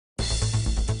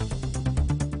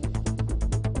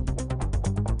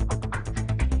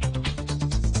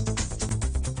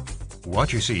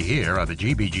What you see here are the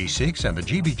GBG6 and the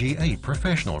GBG8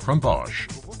 Professional from Bosch,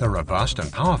 the robust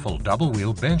and powerful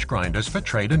double-wheel bench grinders for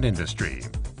trade and industry.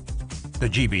 The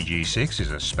GBG6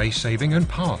 is a space-saving and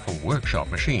powerful workshop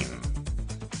machine.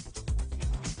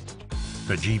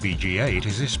 The GBG8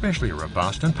 is especially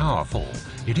robust and powerful.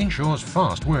 It ensures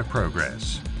fast work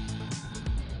progress.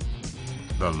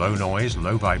 The low-noise,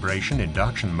 low-vibration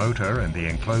induction motor and the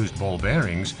enclosed ball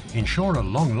bearings ensure a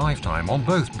long lifetime on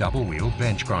both double-wheel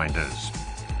bench grinders.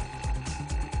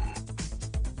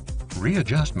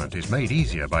 Readjustment is made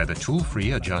easier by the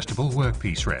tool-free adjustable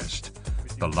workpiece rest.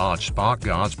 The large spark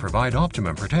guards provide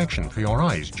optimum protection for your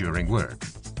eyes during work.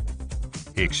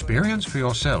 Experience for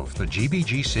yourself the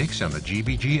GBG6 and the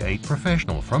GBG8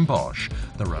 Professional from Bosch,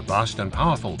 the robust and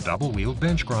powerful double-wheel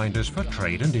bench grinders for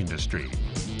trade and industry.